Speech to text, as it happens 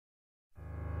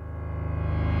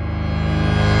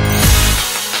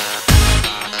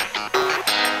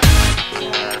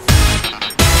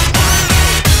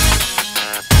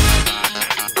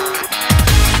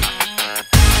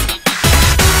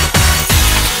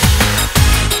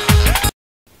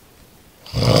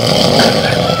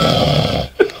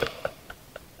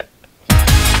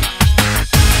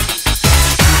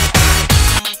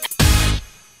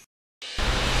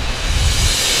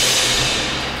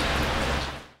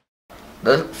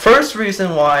The first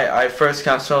reason why I first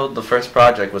canceled the first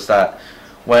project was that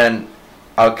when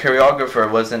our choreographer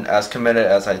wasn't as committed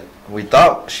as we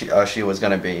thought she was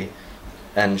gonna be,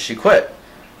 and she quit.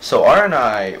 So Art and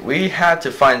I, we had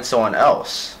to find someone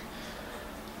else.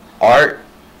 Art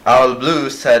out of the blue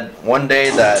said one day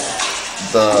that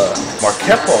the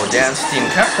Marquepo dance team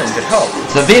captain could help.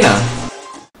 Savina.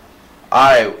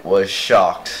 I was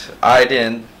shocked. I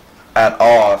didn't at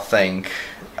all think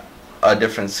a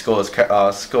different school's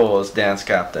dance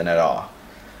captain at all.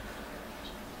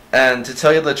 And to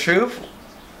tell you the truth,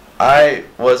 I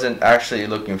wasn't actually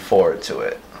looking forward to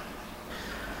it.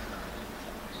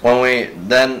 When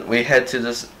we head to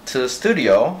the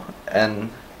studio, and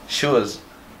she was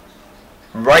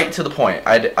right to the point.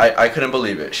 I couldn't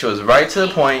believe it. She was right to the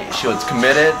point. She was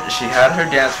committed. She had her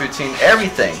dance routine,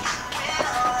 everything.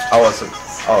 Oh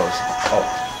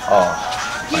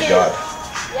my God.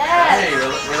 Yes. Hey,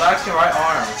 relax your right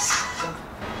arm.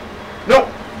 No.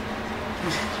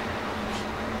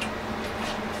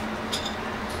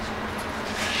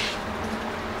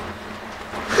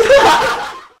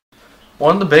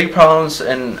 One of the big problems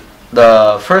in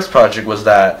the first project was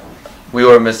that we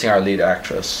were missing our lead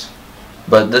actress.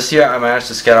 But this year I managed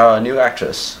to get out a new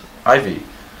actress, Ivy.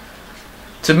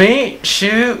 To me,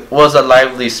 she was a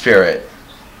lively spirit,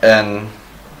 and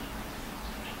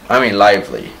I mean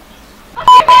lively.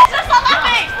 Stop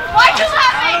laughing! Why are you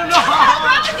laughing? What's wrong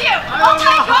with you? Oh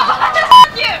my God, what the fuck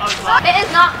you? It is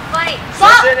not funny.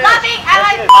 Stop laughing at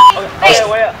my fucking face.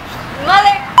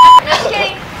 Mother, no, just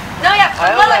kidding. No, yeah,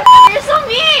 mother, you're so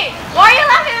mean. Why are you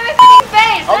laughing at my fucking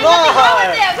face? There's nothing wrong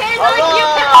with it, okay? There's not like you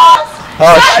pimples.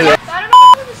 Oh shit. I don't know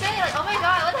what to say. Like, oh my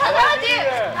God, what the hell did I do?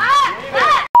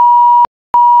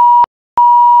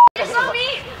 You're so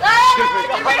mean. Oh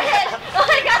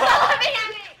my God, stop laughing at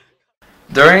me.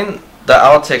 During the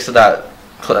outtakes of that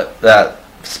clip, that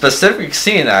specific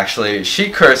scene, actually, she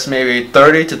cursed maybe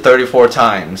 30 to 34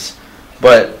 times.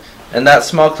 But in that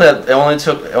small clip, it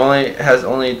only has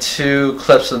 2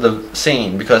 clips of the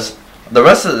scene, because the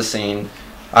rest of the scene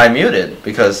I muted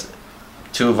because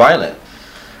too violent.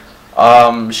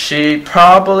 She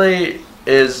probably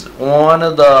is one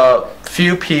of the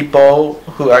few people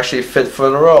who actually fit for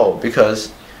the role,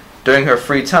 because during her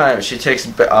free time she takes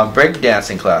break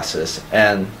dancing classes,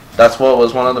 and that's what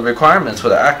was one of the requirements for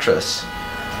the actress.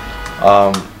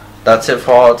 That's it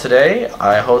for all today.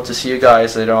 I hope to see you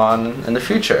guys later on in the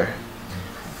future.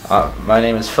 My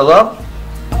name is Phillip.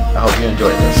 I hope you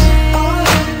enjoyed this.